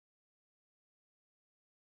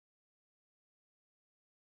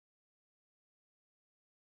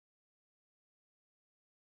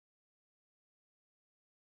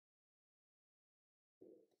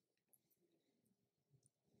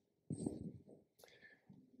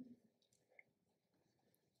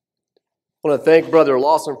I want to thank Brother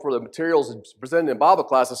Lawson for the materials presented in Bible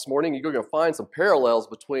class this morning. You're going to find some parallels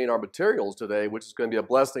between our materials today, which is going to be a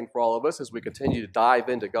blessing for all of us as we continue to dive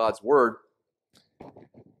into God's Word.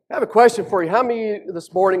 I have a question for you. How many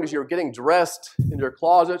this morning, as you're getting dressed in your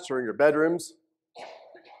closets or in your bedrooms,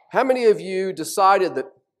 how many of you decided that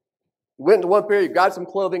you went into one period, you got some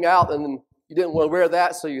clothing out, and then you didn't want to wear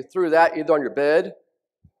that, so you threw that either on your bed,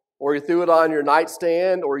 or you threw it on your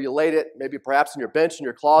nightstand, or you laid it maybe perhaps on your bench in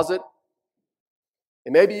your closet?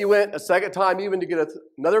 And maybe you went a second time even to get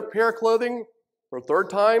another pair of clothing for a third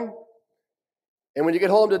time. And when you get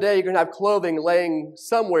home today, you're going to have clothing laying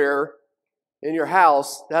somewhere in your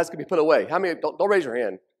house that has to be put away. How many? Don't raise your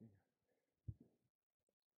hand.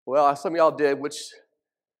 Well, some of y'all did.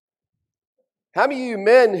 How many of you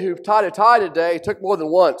men who've tied a tie today took more than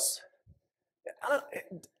once?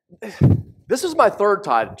 This is my third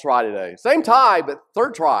try today. Same tie, but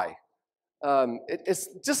third try. It's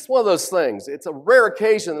just one of those things. It's a rare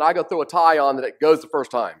occasion that I go throw a tie on that it goes the first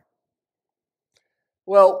time.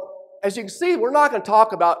 Well, as you can see, we're not going to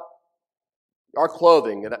talk about our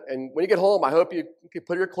clothing. And when you get home, I hope you can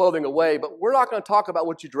put your clothing away, but we're not going to talk about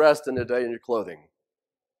what you dressed in today in your clothing.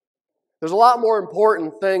 There's a lot more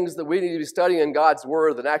important things that we need to be studying in God's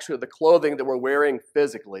Word than actually the clothing that we're wearing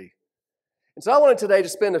physically. And so I wanted today to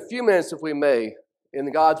spend a few minutes, if we may,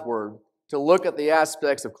 in God's Word to look at the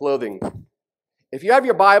aspects of clothing. If you have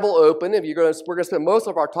your Bible open, we're going to spend most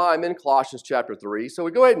of our time in Colossians chapter 3. So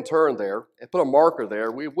we go ahead and turn there and put a marker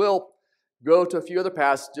there. We will go to a few other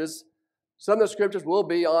passages. Some of the scriptures will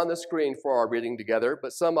be on the screen for our reading together,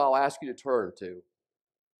 but some I'll ask you to turn to.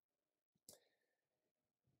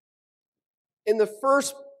 In the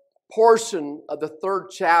first portion of the third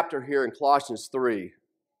chapter here in Colossians 3,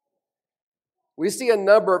 we see a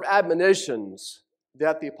number of admonitions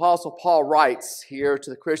that the Apostle Paul writes here to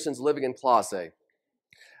the Christians living in Colossae.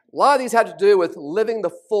 A lot of these have to do with living the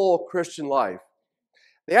full Christian life.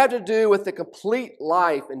 They have to do with the complete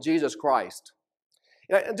life in Jesus Christ.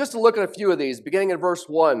 And just to look at a few of these, beginning in verse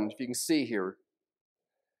 1, if you can see here.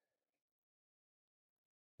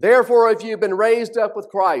 Therefore, if you've been raised up with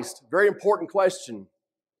Christ, very important question.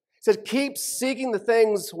 It says, keep seeking the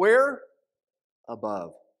things where?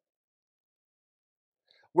 Above.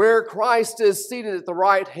 Where Christ is seated at the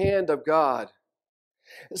right hand of God.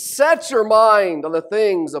 Set your mind on the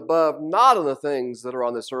things above, not on the things that are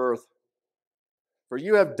on this earth. For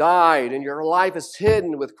you have died, and your life is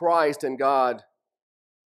hidden with Christ in God.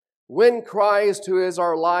 When Christ, who is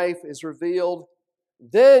our life, is revealed,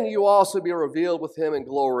 then you also be revealed with Him in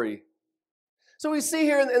glory. So we see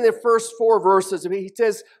here in the first 4 verses, he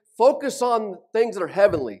says, focus on things that are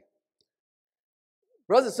heavenly.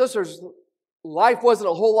 Brothers and sisters, life wasn't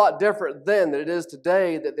a whole lot different then than it is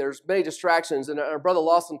today, that there's many distractions. And our brother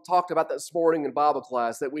Lawson talked about that this morning in Bible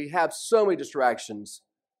class, that we have so many distractions.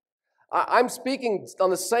 I'm speaking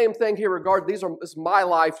on the same thing here regarding, this is my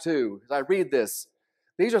life too, as I read this.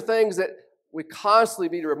 These are things that we constantly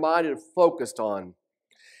be reminded and focused on.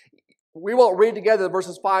 We won't read together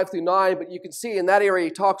verses 5 through 9, but you can see in that area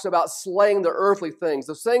he talks about slaying the earthly things,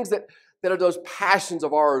 those things that are those passions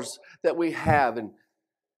of ours that we have. And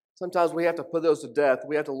sometimes we have to put those to death.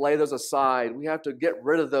 We have to lay those aside. We have to get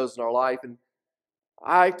rid of those in our life. And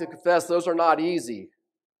I have to confess, those are not easy.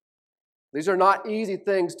 These are not easy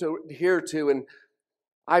things to adhere to. And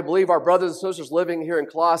I believe our brothers and sisters living here in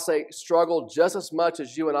Colossae struggle just as much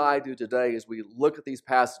as you and I do today as we look at these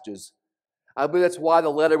passages. I believe that's why the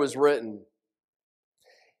letter was written.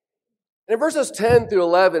 And in verses 10 through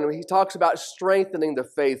 11, he talks about strengthening the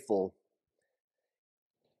faithful.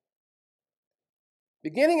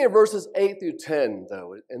 Beginning in verses 8 through 10,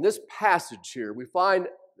 though, in this passage here, we find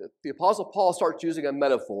that the Apostle Paul starts using a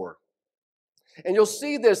metaphor. And you'll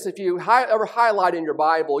see this, if you ever highlight in your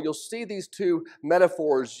Bible, you'll see these two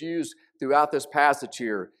metaphors used throughout this passage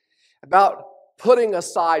here about putting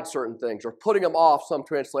aside certain things, or putting them off, some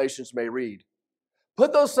translations may read.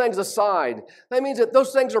 Put those things aside. That means that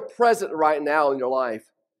those things are present right now in your life.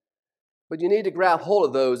 But you need to grab hold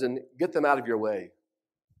of those and get them out of your way.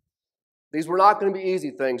 These were not going to be easy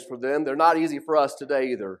things for them. They're not easy for us today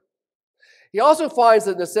either. He also finds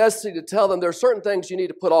the necessity to tell them there are certain things you need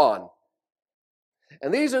to put on.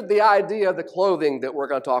 And these are the idea of the clothing that we're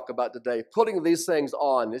going to talk about today, putting these things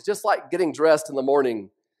on. It's just like getting dressed in the morning.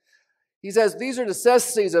 He says these are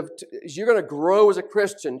necessities of, as you're going to grow as a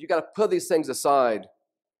Christian, you've got to put these things aside.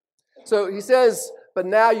 So he says, but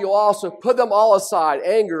now you also put them all aside,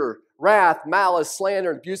 anger, wrath, malice,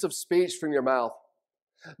 slander, and abusive speech from your mouth.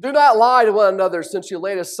 Do not lie to one another, since you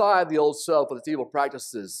laid aside the old self with its evil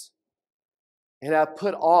practices and have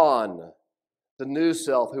put on the new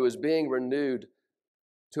self, who is being renewed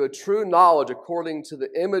to a true knowledge according to the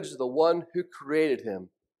image of the one who created him.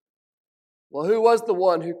 Well, who was the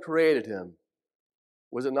one who created him?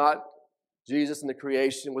 Was it not Jesus in the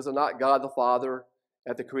creation? Was it not God the Father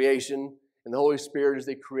at the creation and the Holy Spirit as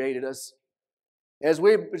they created us? As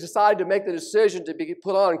we decide to make the decision to be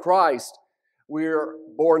put on Christ, we are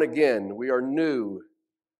born again. We are new.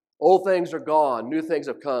 Old things are gone. New things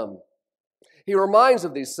have come. He reminds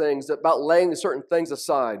of these things about laying certain things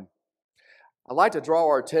aside. I'd like to draw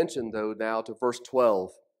our attention, though, now to verse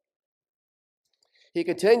 12. He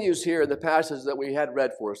continues here in the passage that we had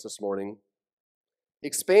read for us this morning. He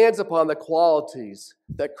expands upon the qualities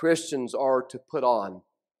that Christians are to put on.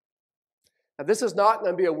 Now, this is not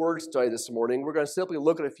going to be a word study this morning. We're going to simply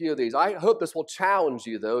look at a few of these. I hope this will challenge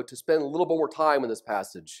you, though, to spend a little bit more time in this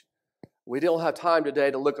passage. We don't have time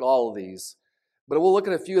today to look at all of these, but we'll look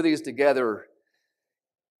at a few of these together.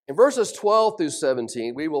 In verses 12 through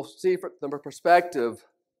 17, we will see from the perspective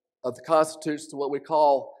of the constitutes to what we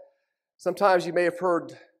call, sometimes you may have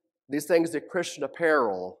heard these things, the Christian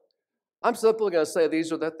apparel. I'm simply going to say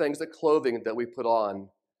these are the things, the clothing that we put on,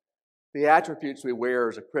 the attributes we wear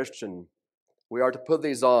as a Christian. We are to put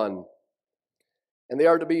these on, and they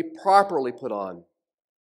are to be properly put on.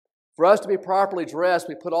 For us to be properly dressed,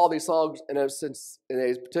 we put all these songs in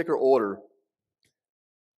a particular order.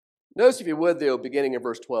 Notice, if you would, though, beginning in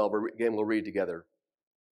verse 12, again, we'll read together.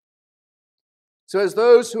 So as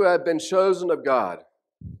those who have been chosen of God,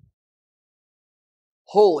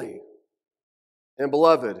 holy and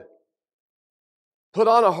beloved, put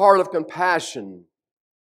on a heart of compassion,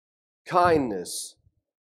 kindness,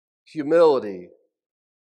 humility,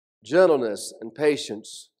 gentleness, and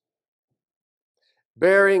patience,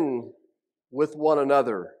 bearing with one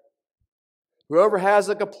another. Whoever has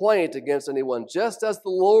a complaint against anyone, just as the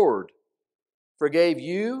Lord forgave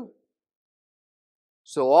you,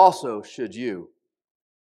 so also should you.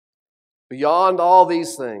 Beyond all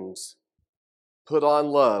these things, put on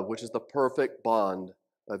love, which is the perfect bond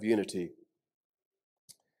of unity.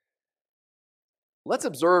 Let's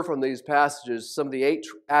observe from these passages some of the 8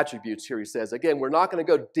 attributes here he says. Again, we're not going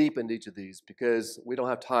to go deep into each of these because we don't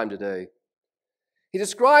have time today. He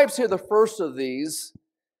describes here the first of these,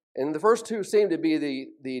 and the first 2 seem to be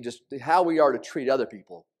the how we are to treat other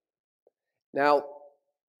people. Now,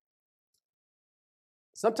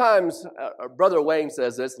 sometimes Brother Wayne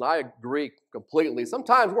says this, and I agree completely.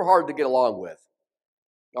 Sometimes we're hard to get along with,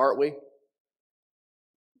 aren't we?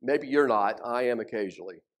 Maybe you're not. I am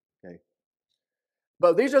occasionally. Okay.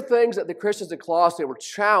 But these are things that the Christians in Colossae were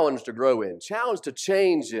challenged to grow in, challenged to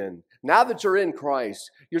change in. Now that you're in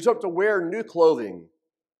Christ, you're supposed to wear new clothing.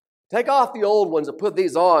 Take off the old ones and put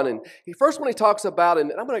these on. And when he talks about,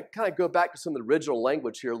 and I'm going to kind of go back to some of the original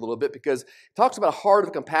language here a little bit, because he talks about a heart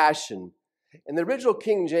of compassion. And the original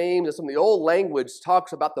King James and some of the old language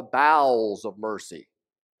talks about the bowels of mercy.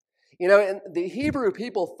 You know, and the Hebrew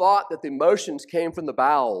people thought that the emotions came from the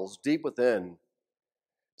bowels, deep within.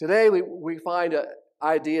 Today we find an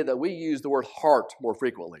idea that we use the word heart more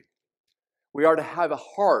frequently. We are to have a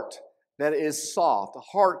heart that is soft, a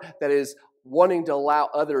heart that is wanting to allow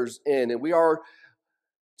others in, and we are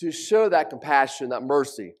to show that compassion, that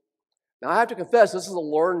mercy. Now, I have to confess, this is a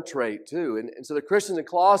learned trait too, and so the Christians in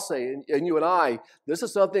Colossae, and you and I, this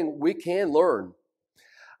is something we can learn.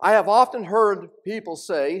 I have often heard people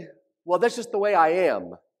say, well, that's just the way I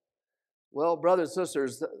am. Well, brothers and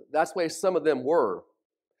sisters, that's the way some of them were.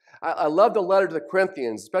 I love the letter to the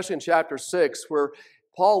Corinthians, especially in chapter 6, where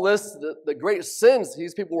Paul lists the great sins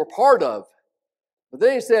these people were part of. But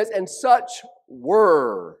then he says, and such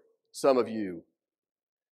were some of you.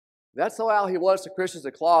 That's how he wants the Christians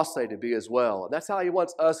at Colossae to be as well. And that's how he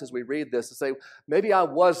wants us as we read this to say, maybe I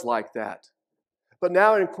was like that. But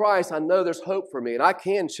now in Christ, I know there's hope for me, and I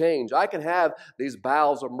can change. I can have these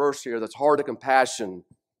bowels of mercy or this heart of compassion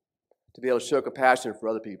to be able to show compassion for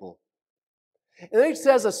other people. And then he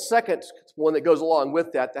says a second one that goes along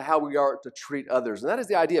with that, to how we are to treat others, and that is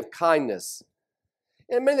the idea of kindness.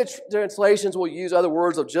 And many of the translations will use other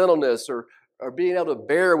words of gentleness or being able to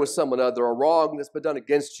bear with someone other a wrong that's been done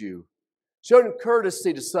against you. Showing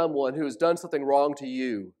courtesy to someone who has done something wrong to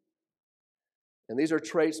you. And these are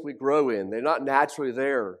traits we grow in. They're not naturally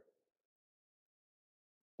there.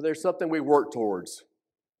 But they're something we work towards.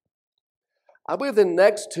 I believe the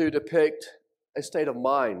next 2 depict a state of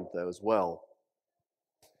mind, though, as well.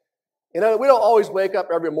 You know, we don't always wake up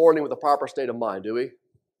every morning with a proper state of mind, do we?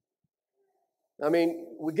 I mean,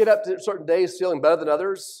 we get up to certain days feeling better than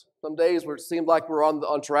others. Some days where it seems like we're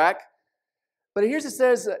on track. But here's it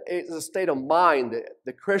says it's a state of mind that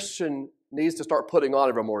the Christian needs to start putting on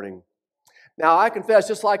every morning. Now, I confess,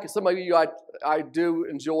 just like some of you, I do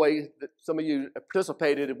enjoy that some of you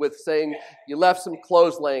participated with saying you left some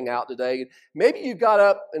clothes laying out today. Maybe you got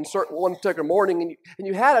up in one particular morning and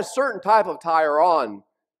you had a certain type of attire on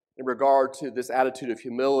in regard to this attitude of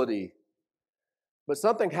humility. But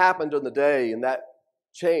something happened during the day and that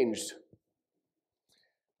changed.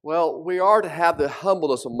 Well, we are to have the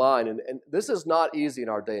humbleness of mind, and this is not easy in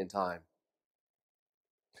our day and time.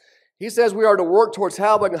 He says we are to work towards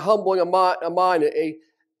having a humbling of mind, a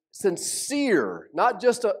sincere, not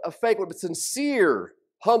just a fake one, but sincere,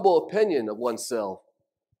 humble opinion of oneself.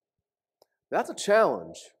 That's a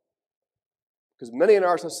challenge. Because many in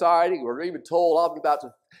our society, we're even told often about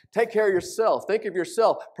to take care of yourself, think of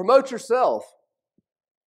yourself, promote yourself.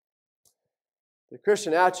 The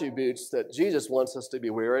Christian attributes that Jesus wants us to be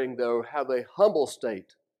wearing, though, have a humble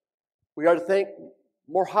state. We are to think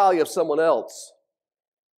more highly of someone else,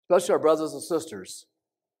 especially our brothers and sisters.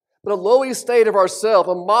 But a lowly state of ourselves,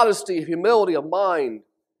 a modesty, a humility of mind.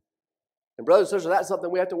 And brothers and sisters, that's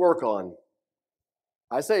something we have to work on.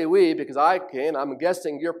 I say we because I'm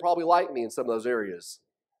guessing you're probably like me in some of those areas.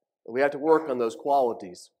 We have to work on those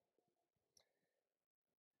qualities.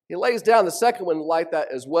 He lays down the second one like that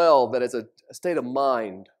as well, that is a state of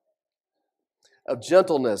mind, of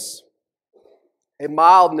gentleness, a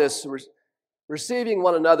mildness, receiving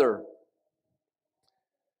one another.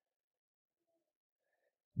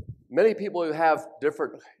 Many people who have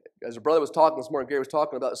different, as a brother was talking this morning, Gary was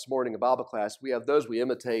talking about this morning in Bible class, we have those we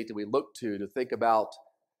imitate and we look to think about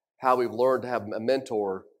how we've learned to have a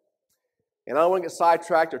mentor. And I don't want to get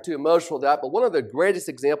sidetracked or too emotional with that, but one of the greatest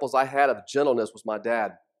examples I had of gentleness was my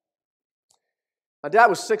dad. My dad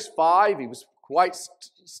was 6'5". He was quite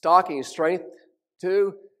stocky in strength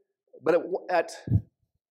too. But at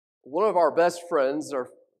one of our best friends, or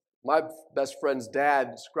my best friend's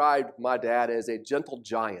dad, described my dad as a gentle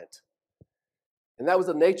giant. And that was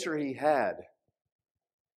the nature he had.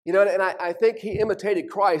 You know, and I think he imitated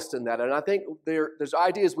Christ in that. And I think there's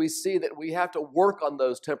ideas we see that we have to work on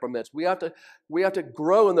those temperaments. We have to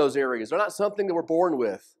grow in those areas. They're not something that we're born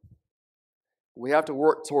with. We have to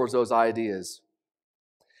work towards those ideas.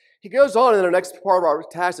 He goes on in the next part of our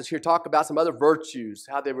passage here, talk about some other virtues,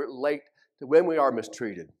 how they relate to when we are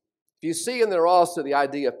mistreated. You see in there also the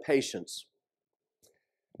idea of patience.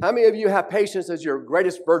 How many of you have patience as your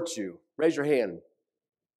greatest virtue? Raise your hand.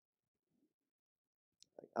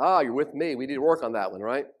 You're with me. We need to work on that one,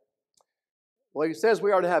 right? Well, he says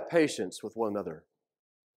we are to have patience with one another.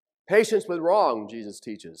 Patience with wrong, Jesus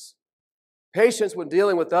teaches. Patience when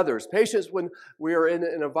dealing with others. Patience when we are in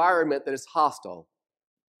an environment that is hostile.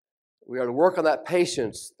 We are to work on that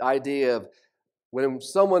patience, the idea of when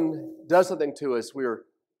someone does something to us, we are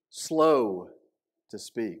slow to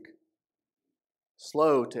speak,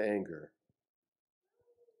 slow to anger,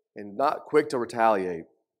 and not quick to retaliate.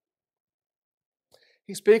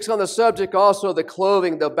 He speaks on the subject also of the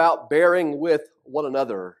clothing, about bearing with one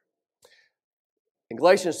another. In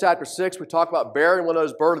Galatians chapter 6, we talk about bearing one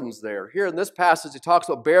another's burdens there. Here in this passage, he talks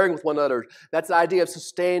about bearing with one another. That's the idea of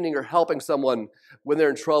sustaining or helping someone when they're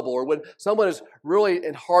in trouble or when someone is really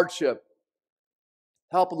in hardship,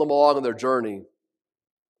 helping them along on their journey.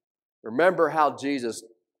 Remember how Jesus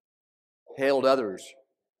hailed others.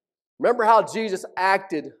 Remember how Jesus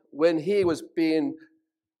acted when he was being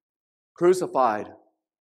crucified.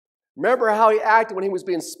 Remember how he acted when he was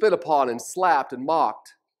being spit upon and slapped and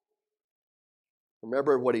mocked.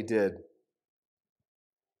 Remember what he did.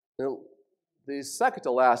 Now, the second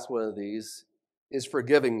to last one of these is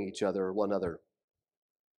forgiving each other, one another.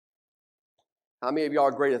 How many of you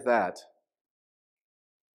are great at that?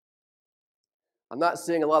 I'm not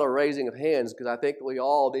seeing a lot of raising of hands because I think we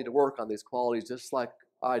all need to work on these qualities just like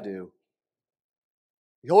I do.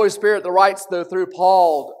 The Holy Spirit that writes through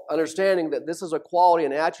Paul, understanding that this is a quality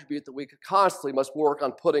and attribute that we constantly must work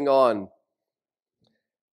on putting on.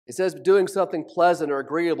 It says doing something pleasant or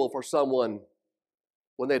agreeable for someone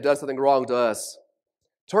when they've done something wrong to us.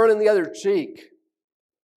 Turning the other cheek.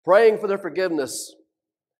 Praying for their forgiveness.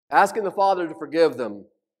 Asking the Father to forgive them.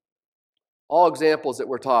 All examples that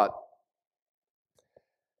we're taught.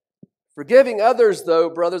 Forgiving others, though,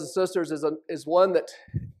 brothers and sisters, is one that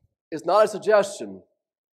is not a suggestion.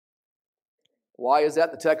 Why is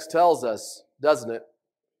that? The text tells us, doesn't it?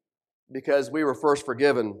 Because we were first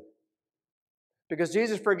forgiven. Because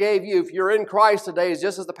Jesus forgave you. If you're in Christ today,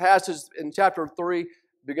 just as the passage in chapter 3,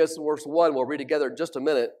 begins in verse 1, we'll read together in just a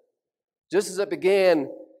minute. Just as it began,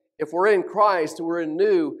 if we're in Christ, we're in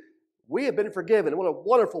new, we have been forgiven. What a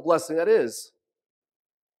wonderful blessing that is.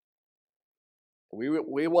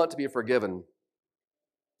 We want to be forgiven.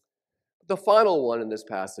 The final one in this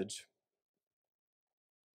passage,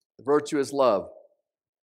 The virtue is love.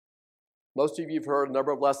 Most of you have heard a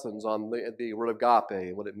number of lessons on the word agape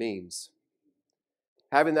and what it means.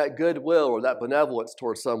 Having that goodwill or that benevolence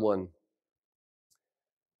towards someone.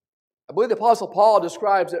 I believe the Apostle Paul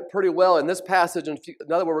describes it pretty well in this passage, and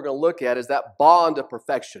another one we're going to look at is that bond of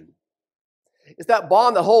perfection. It's that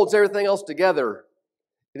bond that holds everything else together.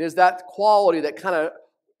 It is that quality that kind of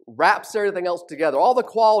wraps everything else together. All the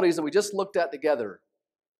qualities that we just looked at together.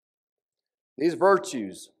 These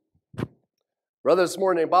virtues. Brother this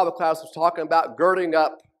morning in Bible class was talking about girding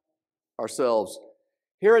up ourselves.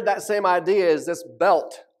 Here, that same idea is this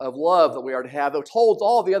belt of love that we are to have that holds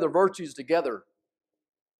all the other virtues together.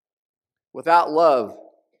 Without love,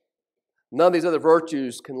 none of these other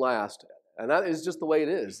virtues can last. And that is just the way it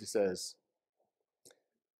is, he says.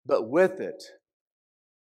 But with it,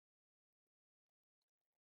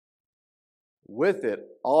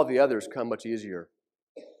 all the others come much easier.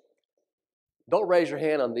 Don't raise your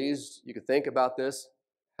hand on these. You can think about this.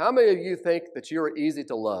 How many of you think that you are easy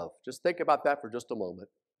to love? Just think about that for just a moment.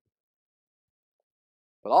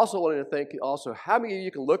 But also wanting to think also, how many of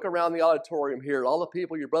you can look around the auditorium here, all the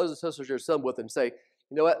people, your brothers and sisters you're sitting with, and say,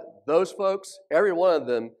 you know what, those folks, every one of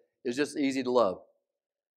them is just easy to love.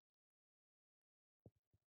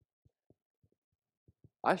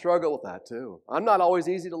 I struggle with that too. I'm not always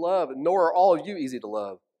easy to love, and nor are all of you easy to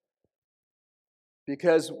love.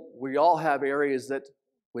 Because we all have areas that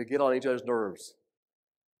we get on each other's nerves.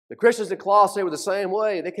 The Christians in Colossae were the same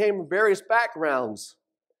way. They came from various backgrounds.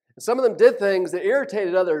 And some of them did things that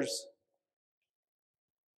irritated others.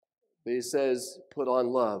 But he says, put on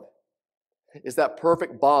love. It's that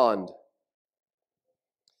perfect bond.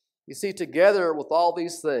 You see, together with all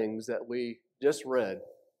these things that we just read,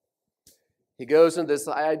 he goes into this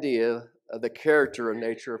idea of the character and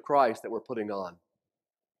nature of Christ that we're putting on.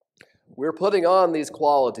 We're putting on these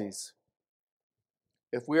qualities.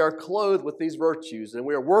 If we are clothed with these virtues, and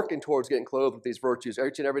we are working towards getting clothed with these virtues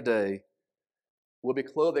each and every day, we'll be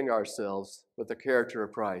clothing ourselves with the character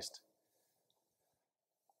of Christ.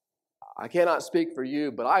 I cannot speak for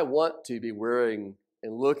you, but I want to be wearing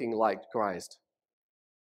and looking like Christ.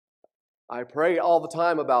 I pray all the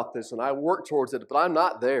time about this, and I work towards it, but I'm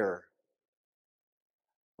not there.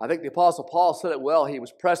 I think the Apostle Paul said it well. He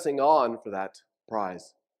was pressing on for that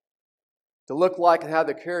prize. To look like and have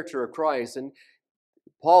the character of Christ. And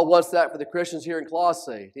Paul wants that for the Christians here in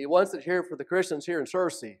Colossae. He wants it here for the Christians here in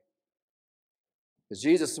Searcy. As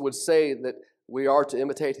Jesus would say that we are to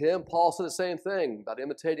imitate Him, Paul said the same thing about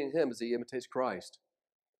imitating Him as he imitates Christ.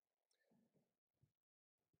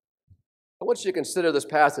 I want you to consider this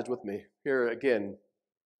passage with me here again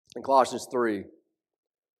in Colossians 3.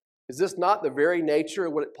 Is this not the very nature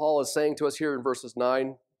of what Paul is saying to us here in verses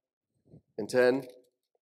 9 and 10?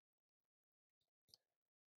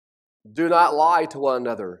 Do not lie to one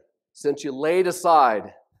another, since you laid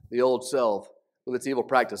aside the old self with its evil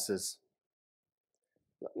practices.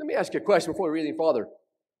 Let me ask you a question before we read any further.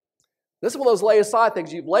 This is one of those lay aside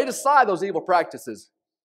things. You've laid aside those evil practices.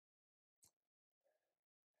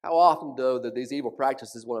 How often, though, do these evil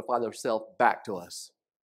practices want to find themselves back to us?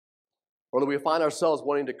 Or do we find ourselves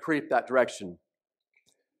wanting to creep that direction?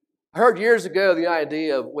 I heard years ago the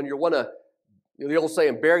idea of when you want to, the old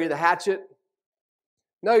saying, bury the hatchet.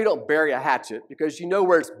 No, you don't bury a hatchet because you know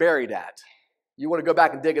where it's buried at. You want to go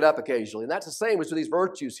back and dig it up occasionally. And that's the same with these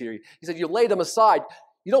virtues here. He said you lay them aside.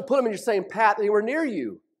 You don't put them in your same path anywhere near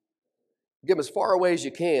you. You get them as far away as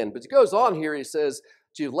you can. But he goes on here, he says,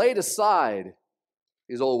 you've laid aside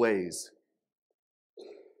his old ways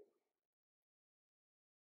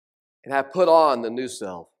and have put on the new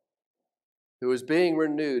self, who is being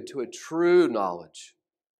renewed to a true knowledge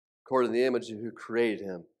according to the image of who created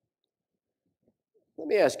him. Let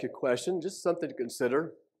me ask you a question, just something to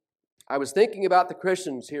consider. I was thinking about the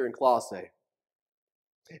Christians here in Colossae.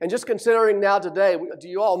 And just considering now today, do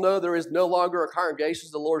you all know there is no longer a congregation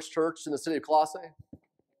of the Lord's Church in the city of Colossae?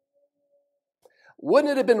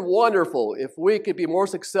 Wouldn't it have been wonderful if we could be more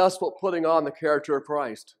successful at putting on the character of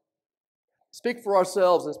Christ? Speak for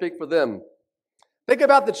ourselves and speak for them. Think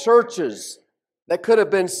about the churches that could have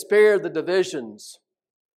been spared the divisions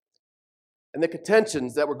and the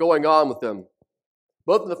contentions that were going on with them,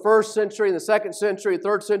 both in the first century, and the second century,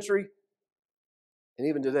 third century, and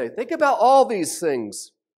even today. Think about all these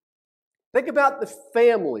things. Think about the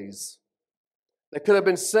families that could have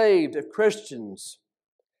been saved if Christians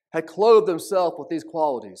had clothed themselves with these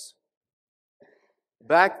qualities.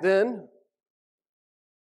 Back then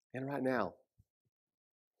and right now.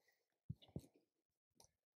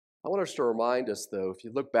 I want us to remind us, though, if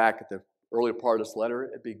you look back at the earlier part of this letter,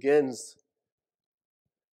 it begins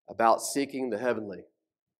about seeking the heavenly.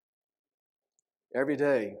 Every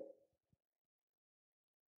day,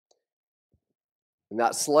 and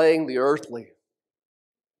not slaying the earthly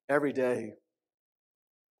every day,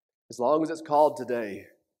 as long as it's called today.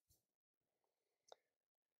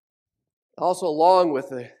 Also, along with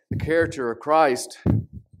the character of Christ,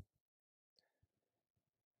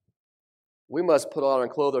 we must put on and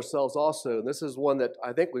clothe ourselves also. And this is one that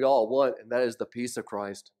I think we all want, and that is the peace of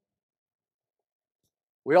Christ.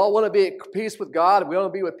 We all want to be at peace with God. We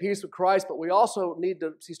want to be at peace with Christ, but we also need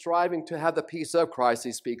to be striving to have the peace of Christ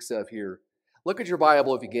he speaks of here. Look at your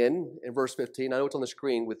Bible again in verse 15. I know it's on the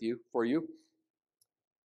screen for you.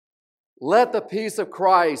 Let the peace of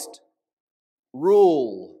Christ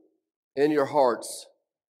rule in your hearts,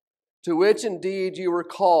 to which indeed you were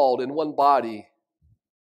called in one body,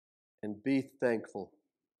 and be thankful.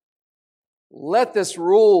 Let this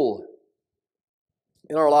rule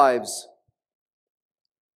in our lives.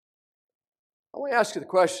 I want to ask you the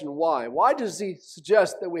question, why? Why does he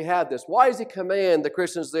suggest that we have this? Why does he command the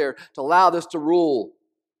Christians there to allow this to rule?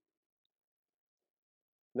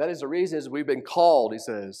 And that is the reason is we've been called, he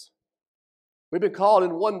says. We've been called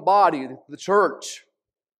in one body, the church.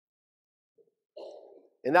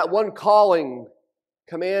 And that one calling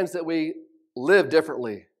commands that we live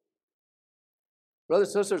differently.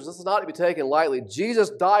 Brothers and sisters, this is not to be taken lightly. Jesus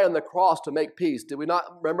died on the cross to make peace. Did we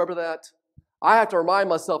not remember that? I have to remind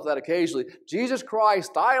myself of that occasionally. Jesus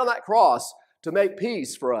Christ died on that cross to make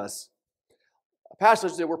peace for us. A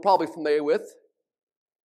passage that we're probably familiar with.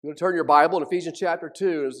 You're going to turn your Bible in Ephesians chapter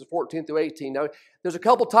 2, it's 14 through 18. Now, there's a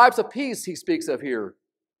couple types of peace he speaks of here.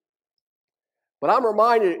 But I'm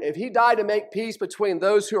reminded, if he died to make peace between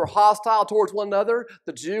those who are hostile towards one another,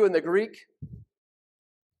 the Jew and the Greek,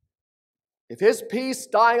 if his peace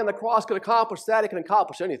dying on the cross could accomplish that, it can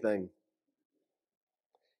accomplish anything.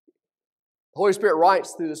 The Holy Spirit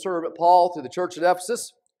writes through the servant Paul, through the church at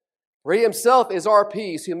Ephesus, for he himself is our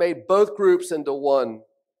peace, who made both groups into one,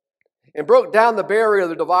 and broke down the barrier of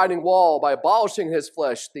the dividing wall by abolishing in his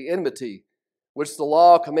flesh the enmity, which the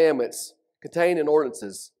law commandments contain in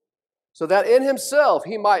ordinances, so that in himself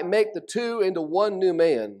he might make the two into one new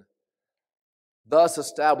man, thus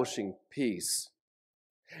establishing peace.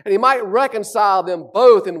 And he might reconcile them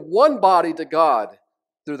both in one body to God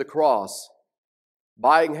through the cross,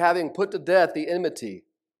 by having put to death the enmity.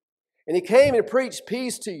 And he came and preached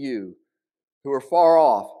peace to you who are far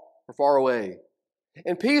off or far away,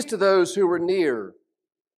 and peace to those who were near.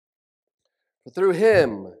 For through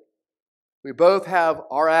him we both have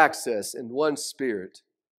our access in one Spirit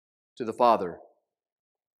to the Father.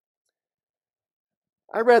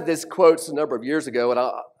 I read these quotes a number of years ago,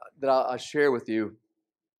 and I'll share with you.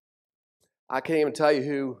 I can't even tell you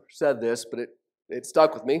who said this, but it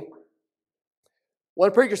stuck with me.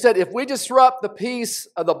 One preacher said, if we disrupt the peace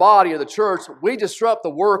of the body of the church, we disrupt the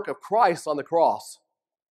work of Christ on the cross.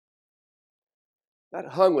 That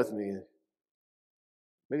hung with me.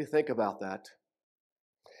 Maybe think about that.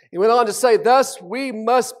 He went on to say, thus we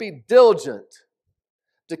must be diligent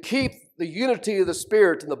to keep the unity of the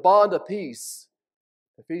Spirit and the bond of peace.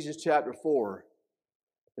 Ephesians chapter 4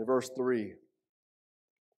 and verse 3.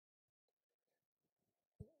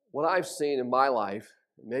 What I've seen in my life,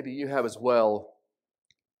 maybe you have as well,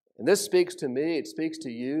 and this speaks to me, it speaks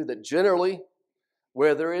to you, that generally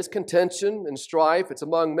where there is contention and strife, it's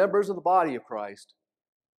among members of the body of Christ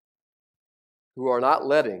who are not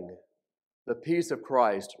letting the peace of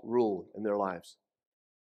Christ rule in their lives.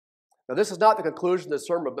 Now, this is not the conclusion of the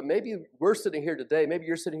sermon, but maybe we're sitting here today, maybe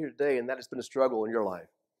you're sitting here today, and that has been a struggle in your life.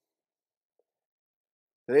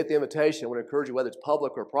 Today at the invitation, I want to encourage you, whether it's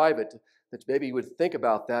public or private, that maybe you would think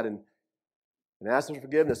about that and ask for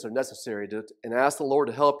forgiveness if necessary, and ask the Lord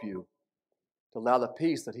to help you to allow the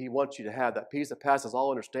peace that he wants you to have, that peace that passes all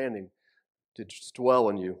understanding, to dwell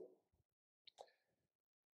in you.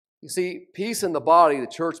 You see, peace in the body, the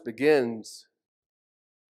church, begins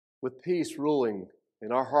with peace ruling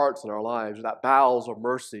in our hearts and our lives, that bowels of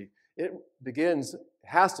mercy. It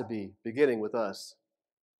has to be beginning with us.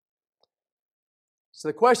 So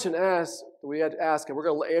the question we had to ask, and we're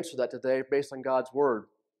going to answer that today based on God's Word.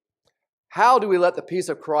 How do we let the peace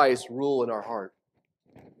of Christ rule in our heart?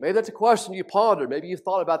 Maybe that's a question you pondered. Maybe you've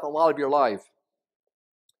thought about that a lot of your life.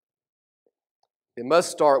 It must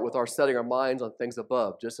start with our setting our minds on things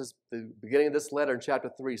above, just as the beginning of this letter in chapter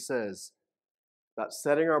 3 says, about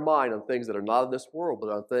setting our mind on things that are not of this world, but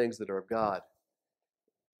on things that are of God.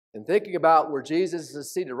 And thinking about where Jesus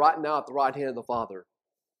is seated right now at the right hand of the Father.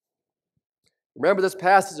 Remember, this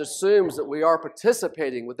passage assumes that we are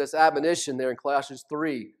participating with this admonition there in Colossians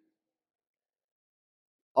 3.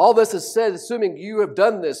 All this is said assuming you have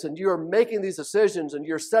done this and you are making these decisions and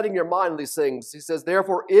you're setting your mind on these things. He says,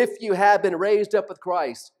 therefore, if you have been raised up with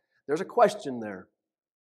Christ, there's a question there.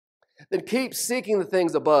 then keep seeking the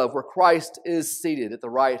things above where Christ is seated at the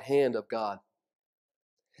right hand of God.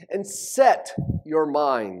 And set your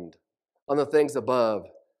mind on the things above,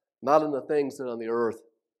 not on the things that are on the earth.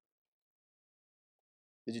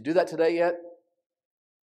 Did you do that today yet?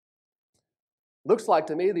 Looks like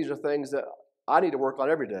to me these are things that I need to work on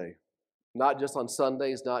every day. Not just on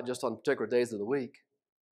Sundays, not just on particular days of the week,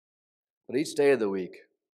 but each day of the week.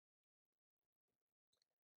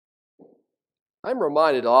 I'm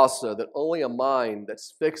reminded also that only a mind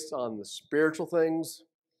that's fixed on the spiritual things,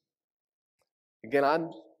 again,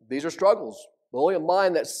 these are struggles. But only a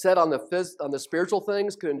mind that's set on the spiritual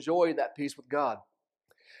things can enjoy that peace with God.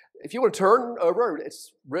 If you want to turn over,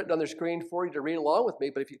 it's written on the screen for you to read along with me,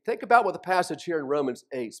 but if you think about what the passage here in Romans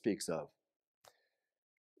 8 speaks of.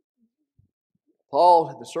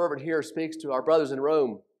 Paul, the servant here, speaks to our brothers in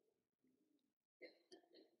Rome.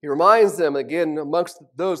 He reminds them, again, amongst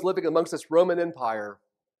those living amongst this Roman Empire,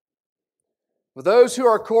 for those who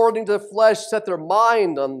are according to the flesh set their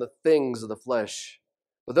mind on the things of the flesh.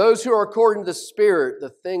 For those who are according to the Spirit, the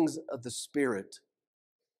things of the Spirit.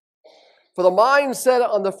 For the mind set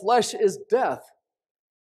on the flesh is death,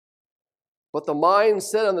 but the mind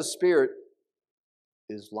set on the Spirit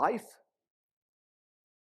is life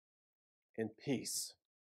and peace.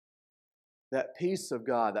 That peace of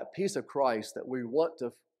God, that peace of Christ that we want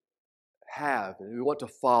to have and we want to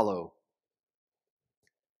follow.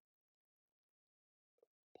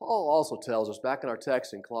 Paul also tells us back in our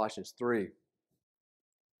text in Colossians 3,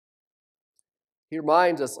 he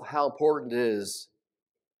reminds us how important it is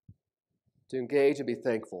to engage and be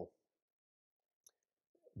thankful.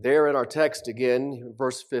 There in our text again,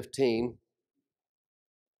 verse 15,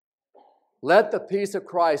 let the peace of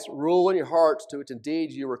Christ rule in your hearts, to which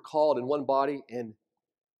indeed you were called in one body, and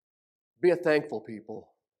be a thankful people.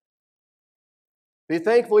 Be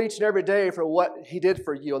thankful each and every day for what He did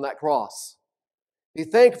for you on that cross. Be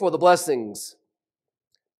thankful for the blessings.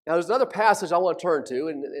 Now there's another passage I want to turn to,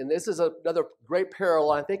 and this is another great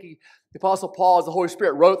parallel. I think the Apostle Paul, as the Holy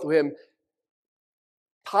Spirit wrote through him,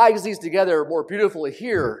 ties these together more beautifully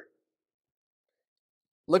here.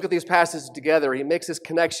 Look at these passages together. He makes this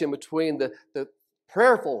connection between the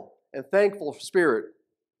prayerful and thankful spirit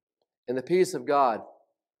and the peace of God.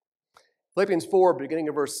 Philippians 4, beginning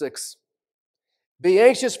of verse 6. Be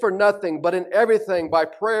anxious for nothing, but in everything by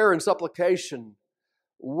prayer and supplication,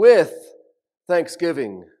 with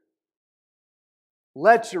thanksgiving.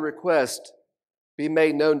 Let your request be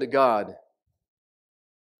made known to God.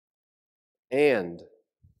 And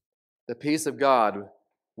the peace of God,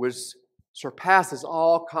 which surpasses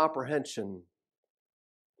all comprehension,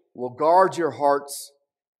 will guard your hearts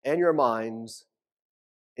and your minds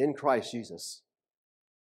in Christ Jesus.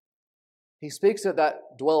 He speaks of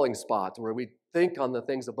that dwelling spot where we think on the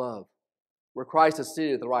things above, where Christ is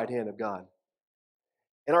seated at the right hand of God.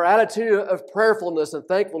 And our attitude of prayerfulness and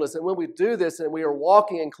thankfulness, and when we do this and we are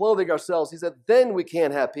walking and clothing ourselves, he said, then we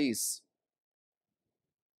can have peace.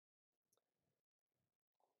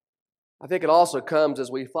 I think it also comes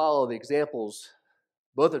as we follow the examples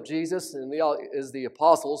both of Jesus and the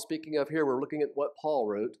apostles. Speaking of here, we're looking at what Paul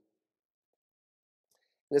wrote.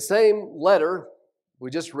 In the same letter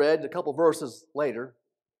we just read a couple verses later,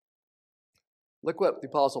 look what the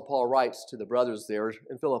Apostle Paul writes to the brothers there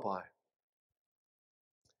in Philippi.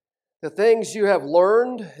 The things you have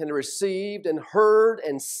learned and received and heard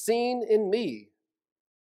and seen in me,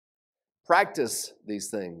 practice these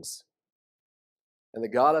things, and the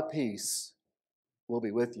God of peace will be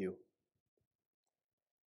with you.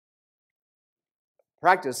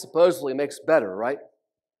 Practice supposedly makes better, right?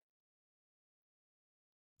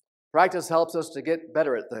 Practice helps us to get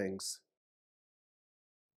better at things.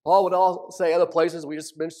 Paul would also say other places we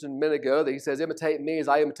just mentioned a minute ago that he says, imitate me as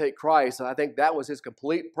I imitate Christ. And I think that was his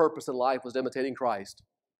complete purpose in life, was imitating Christ.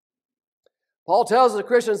 Paul tells the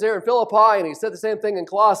Christians there in Philippi, and he said the same thing in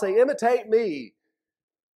Colossae, imitate me,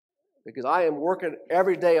 because I am working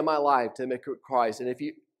every day of my life to imitate Christ. And if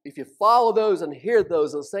you follow those and hear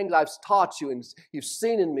those things I've taught you and you've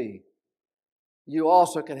seen in me, you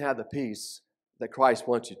also can have the peace that Christ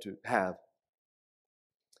wants you to have.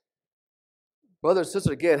 Brothers and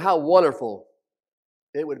sisters, again, how wonderful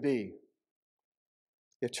it would be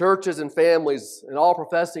if churches and families and all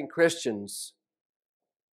professing Christians,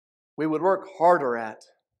 we would work harder at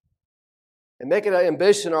and make it an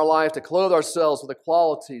ambition in our life to clothe ourselves with the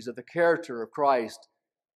qualities of the character of Christ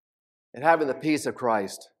and having the peace of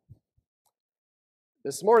Christ.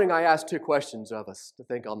 This morning I asked two questions of us to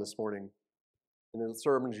think on this morning, and the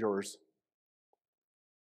sermon's yours.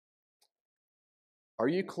 Are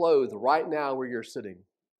you clothed right now where you're sitting?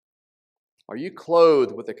 Are you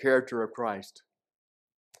clothed with the character of Christ?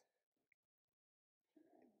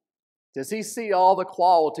 Does he see all the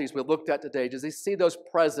qualities we looked at today? Does he see those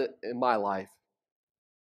present in my life?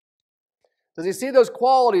 Does he see those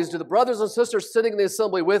qualities? Do the brothers and sisters sitting in the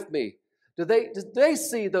assembly with me, do they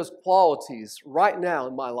see those qualities right now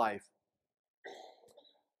in my life?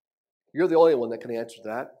 You're the only one that can answer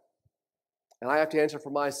that. And I have to answer for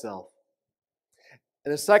myself.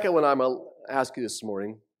 And the second one I'm going to ask you this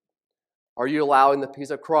morning, are you allowing the peace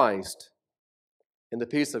of Christ and the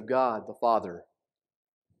peace of God the Father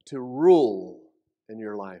to rule in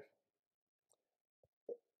your life?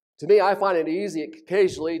 To me, I find it easy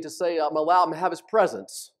occasionally to say I'm allowed him to have his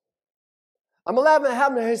presence. I'm allowed to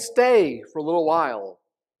have him to stay for a little while.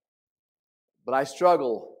 But I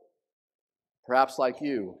struggle, perhaps like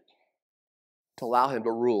you, to allow him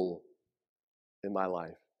to rule in my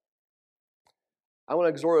life. I want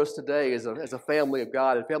to exhort us today as a family of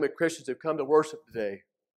God and family of Christians who've come to worship today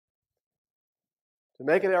to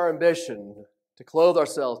make it our ambition to clothe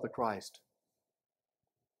ourselves with Christ.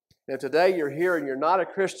 And if today you're here and you're not a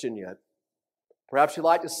Christian yet, perhaps you'd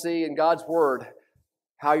like to see in God's Word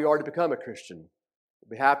how you are to become a Christian.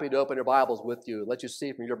 We'll be happy to open your Bibles with you and let you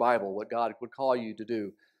see from your Bible what God would call you to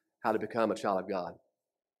do, how to become a child of God.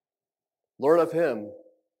 Learn of Him.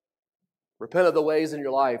 Repent of the ways in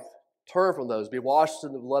your life. Turn from those. Be washed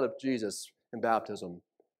in the blood of Jesus in baptism.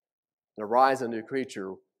 And arise a new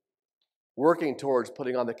creature, working towards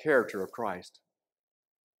putting on the character of Christ.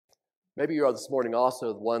 Maybe you are this morning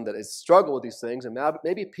also the one that has struggled with these things, and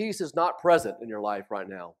maybe peace is not present in your life right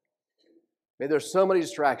now. Maybe there's so many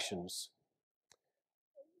distractions.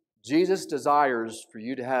 Jesus desires for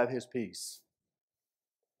you to have His peace.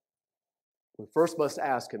 We first must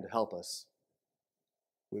ask Him to help us.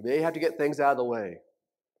 We may have to get things out of the way.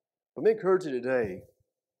 But let me encourage you today,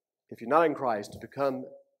 if you're not in Christ, to become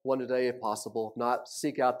one today if possible. If not,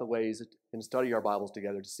 seek out the ways and study our Bibles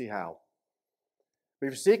together to see how. But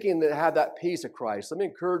if you're seeking to have that peace of Christ, let me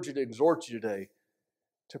encourage you to exhort you today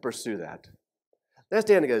to pursue that. Let's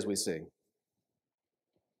stand together as we sing.